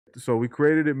So we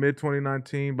created it mid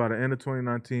 2019. By the end of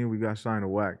 2019, we got signed to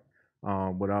Wack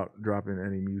without dropping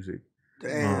any music.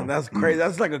 Damn, that's crazy.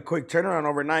 That's like a quick turnaround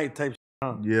overnight type.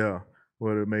 Yeah,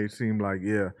 what it may seem like.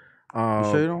 Yeah. You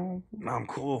sure you don't? Nah, I'm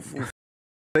cool. Fool.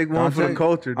 Take one for the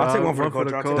culture, dog. I'll take one for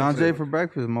the culture. Dante for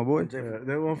breakfast, my boy. Yeah,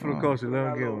 that one for the culture.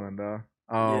 Let him get one,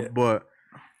 dog. But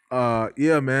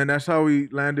yeah, man, that's how we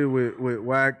landed with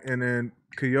Wack, and then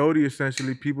Coyote.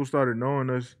 Essentially, people started knowing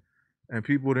us, and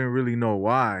people didn't really know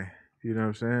why. You know what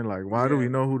I'm saying? Like, why do we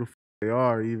know who the they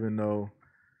are, even though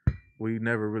we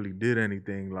never really did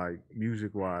anything like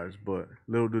music wise? But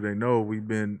little do they know, we've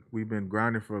been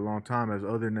grinding for a long time as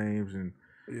other names, and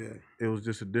it was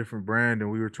just a different brand,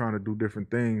 and we were trying to do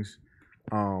different things.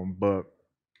 But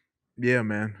yeah,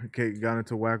 man, got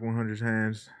into Wack100's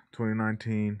hands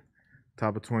 2019.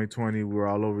 Top of 2020, we were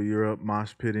all over Europe,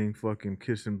 mosh pitting, fucking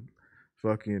kissing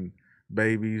fucking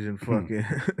babies and fucking,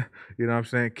 you know what I'm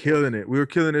saying, killing it. We were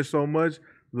killing it so much.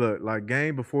 Look, like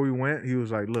Game, before we went, he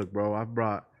was like, look, bro, I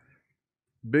brought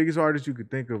biggest artists you could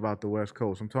think of out the West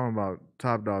Coast. I'm talking about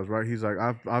top dogs, right? He's like,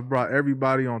 I've brought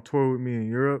everybody on tour with me in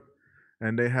Europe,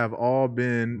 and they have all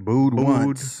been booed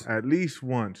once. At least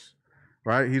once,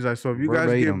 right? He's like, so if you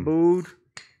guys get booed,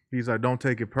 he's like, don't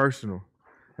take it personal.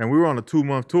 And we were on a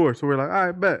 2-month tour, so we're like, all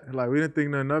right, bet. Like, we didn't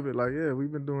think nothing of it. Like, yeah,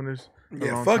 we've been doing this.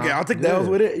 Yeah, fuck it. I'll take the L's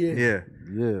with it.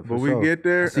 Yeah. But we get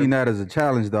there. I seen that as a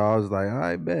challenge, though. I was like, all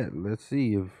right, bet. Let's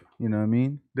see if, you know what I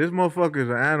mean? This motherfucker's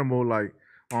an animal, like,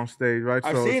 on stage, right?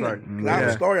 I've seen it. I have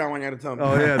a story I want you to tell me.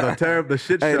 Oh, yeah, the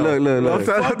shit show. Hey, look.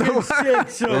 Fucking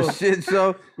shit show. The shit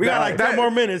show. We got like 10 more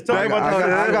minutes. Talk about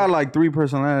that. I got like 3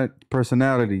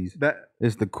 personalities.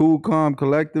 It's the Cool Calm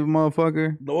Collective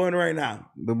motherfucker. The one right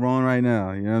now. The one right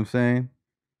now. You know what I'm saying?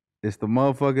 It's the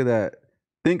motherfucker that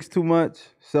thinks too much,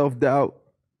 self-doubt,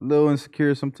 a little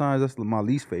insecure sometimes. That's my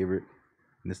least favorite.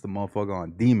 And it's the motherfucker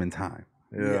on demon time.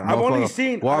 Yeah. I've only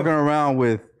seen... Walking around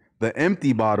with the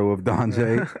empty bottle of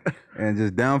Dante and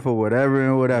just down for whatever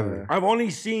and whatever. I've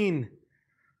only seen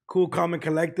Cool, Calm, and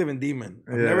Collective and Demon.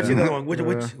 I've never seen that one, which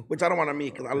I don't want to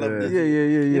meet because I love this. Yeah.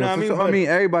 You know what I mean? I mean,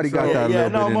 everybody got that. Yeah,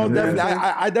 no, most definitely.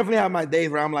 I definitely have my days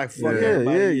where I'm like, fuck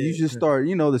you should start,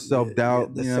 you know, the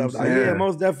self-doubt. Yeah,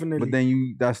 most definitely. But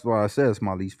then that's why I said it's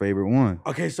my least favorite one.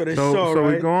 Okay, so this show,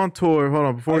 right? We go on tour. Hold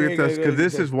on, before we get to this, because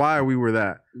this is why we were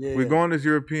that. We go on this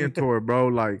European tour, bro,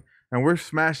 like, and we're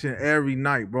smashing every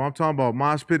night, bro. I'm talking about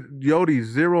mosh pit, Yodi,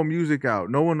 0 music out.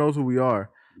 No one knows who we are.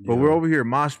 But we're over here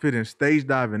mosh pitting, stage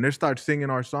diving. They start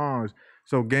singing our songs.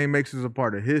 So Game makes us a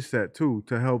part of his set too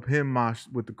to help him mosh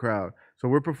with the crowd. So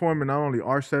we're performing not only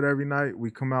our set every night, we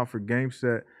come out for Game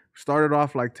set. Started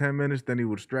off like 10 minutes, then he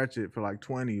would stretch it for like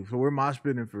 20. So we're mosh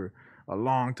pitting for a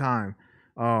long time.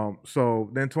 So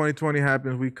then 2020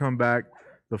 happens, we come back.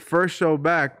 The first show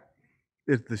back,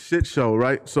 it's the shit show,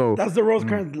 right? So that's the Rose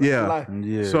Current.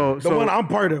 So the one I'm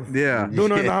part of. Yeah.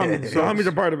 Doing it the homies. So homies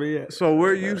are part of it, yeah. So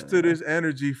we're used to this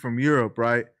energy from Europe,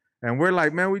 right? And we're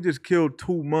like, man, we just killed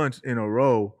 2 months in a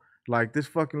row. Like this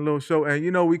fucking little show. And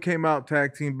you know, we came out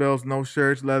tag team belts, no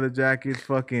shirts, leather jackets,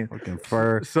 fucking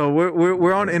fur. So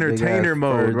we're on entertainer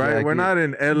mode, right? Jacket. We're not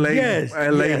in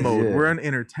LA mode. We're in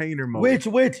entertainer mode.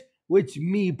 Which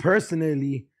me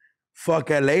personally, fuck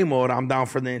LA mode, I'm down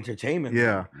for the entertainment.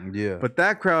 Yeah. But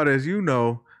that crowd, as you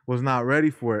know, was not ready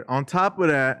for it. On top of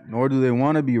that, nor do they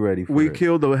want to be ready for it. We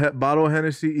killed a bottle of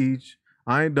Hennessy each.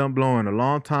 I ain't done blowing a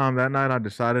long time. That night, I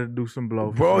decided to do some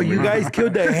blow. Bro, you guys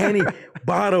killed the Henny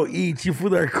bottle each. You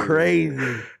fools are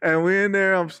crazy. And we in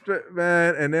there, I'm straight,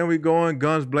 man. And then we going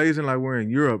guns blazing like we're in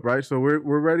Europe, right? So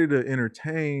we're ready to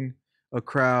entertain a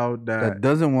crowd that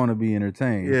doesn't want to be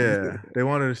entertained. Yeah, they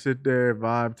wanted to sit there,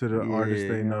 vibe to the artists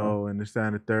they know, and this, that,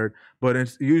 and the third. But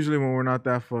it's usually when we're not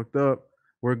that fucked up,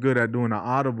 we're good at doing an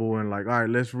audible and like, all right,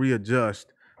 let's readjust.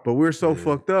 But we're so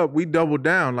fucked up, we double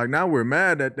down. Like now we're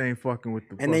mad that they ain't fucking with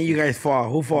the. And then you guys fall.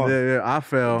 Who falls? Yeah, I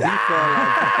fell. He fell.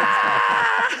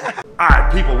 All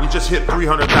right, people, we just hit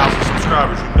 300,000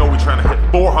 subscribers. You know we're trying to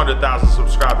hit 400,000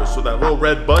 subscribers. So that little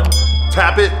red button,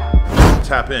 tap it,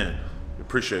 tap in.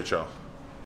 Appreciate y'all.